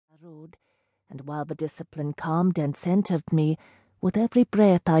road, and while the discipline calmed and centred me, with every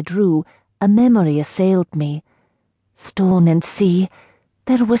breath I drew, a memory assailed me. Stone and sea,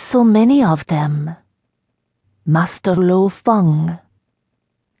 there were so many of them. Master Lo Feng.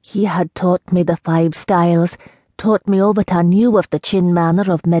 He had taught me the 5 styles, taught me all that I knew of the Chin manner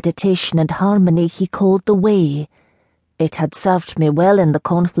of meditation and harmony he called the Way. It had served me well in the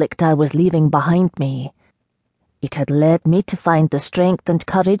conflict I was leaving behind me. It had led me to find the strength and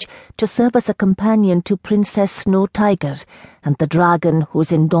courage to serve as a companion to Princess Snow Tiger and the dragon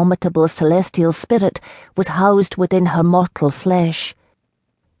whose indomitable celestial spirit was housed within her mortal flesh.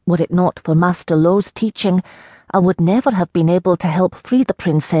 Were it not for Master Lo's teaching, I would never have been able to help free the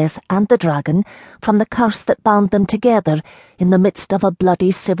princess and the dragon from the curse that bound them together in the midst of a bloody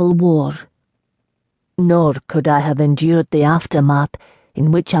civil war. Nor could I have endured the aftermath, in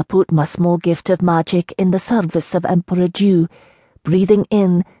which I put my small gift of magic in the service of Emperor Ju, breathing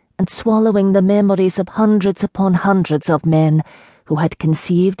in and swallowing the memories of hundreds upon hundreds of men who had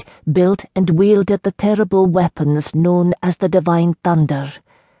conceived, built, and wielded the terrible weapons known as the Divine Thunder.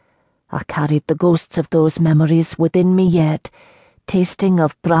 I carried the ghosts of those memories within me yet, tasting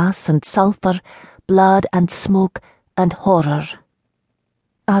of brass and sulphur, blood and smoke and horror.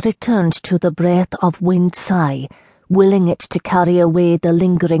 I returned to the breath of wind sigh, willing it to carry away the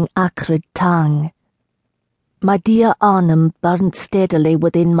lingering acrid tang. My dear Arnhem burned steadily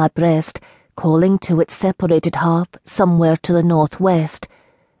within my breast, calling to its separated half somewhere to the northwest.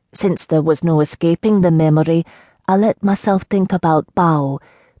 Since there was no escaping the memory, I let myself think about Bao,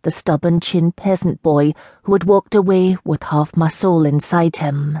 the stubborn Chin peasant boy who had walked away with half my soul inside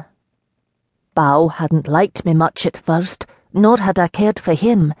him. Bao hadn't liked me much at first, nor had I cared for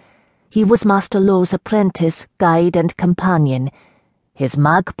him. He was Master Lo's apprentice, guide, and companion. His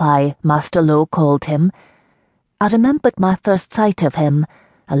magpie, Master Lo called him. I remembered my first sight of him,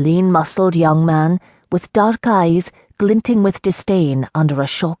 a lean-muscled young man, with dark eyes glinting with disdain under a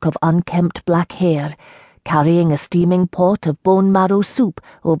shock of unkempt black hair, carrying a steaming pot of bone-marrow soup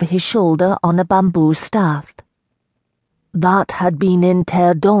over his shoulder on a bamboo staff. That had been in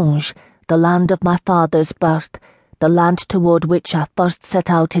Terre d'Ange, the land of my father's birth, the land toward which I first set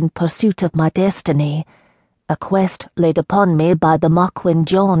out in pursuit of my destiny, a quest laid upon me by the Maquin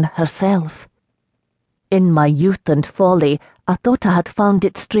John herself. In my youth and folly, I thought I had found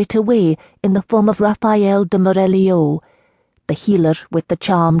it straight away in the form of Raphael de Morelio, the healer with the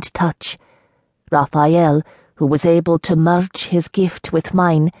charmed touch. Raphael, who was able to merge his gift with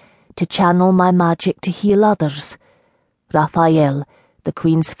mine, to channel my magic to heal others. Raphael, the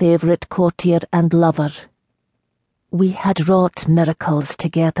Queen's favourite courtier and lover. We had wrought miracles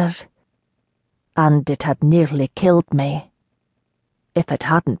together, and it had nearly killed me. If it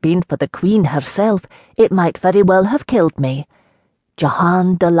hadn't been for the Queen herself, it might very well have killed me.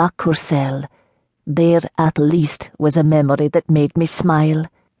 Jehan de la Courcelle, there at least was a memory that made me smile.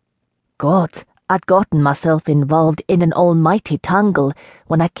 God, I'd gotten myself involved in an almighty tangle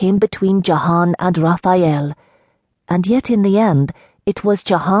when I came between Jehan and Raphael, and yet in the end it was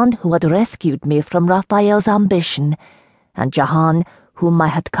Jehan who had rescued me from Raphael's ambition, and Jehan whom I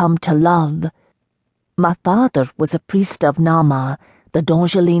had come to love. My father was a priest of Naamah, the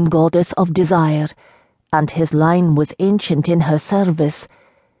Dongeline goddess of desire, and his line was ancient in her service.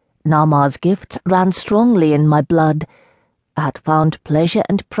 Naamah's gift ran strongly in my blood. I had found pleasure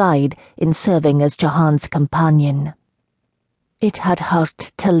and pride in serving as Jehan's companion. It had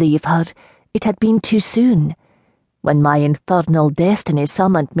hurt to leave her. It had been too soon. When my infernal destiny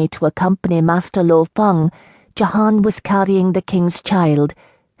summoned me to accompany Master Lo Feng, Jehan was carrying the king's child,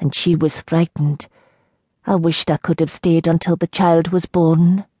 and she was frightened. I wished I could have stayed until the child was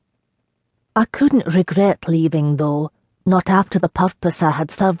born. I couldn't regret leaving, though, not after the purpose I had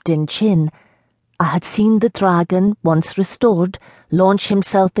served in Chin. I had seen the dragon, once restored, launch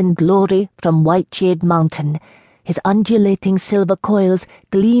himself in glory from White Jade Mountain, his undulating silver coils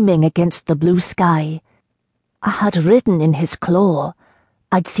gleaming against the blue sky. I had ridden in his claw.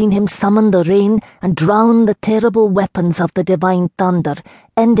 I'd seen him summon the rain and drown the terrible weapons of the Divine Thunder,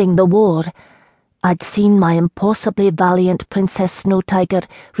 ending the war. I'd seen my impossibly valiant Princess Snow Tiger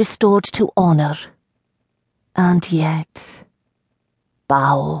restored to honour. And yet...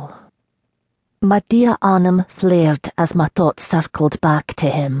 Bao. My dear Arnhem flared as my thoughts circled back to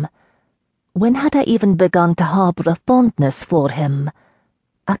him. When had I even begun to harbour a fondness for him?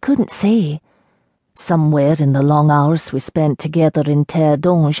 I couldn't say. Somewhere in the long hours we spent together in Terre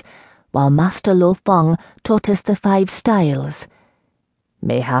d'Ange, while Master Lo Feng taught us the 5 styles.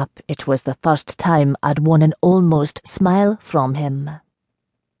 Mayhap it was the first time I'd won an almost smile from him.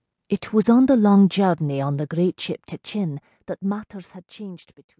 It was on the long journey on the great ship to Chin that matters had changed between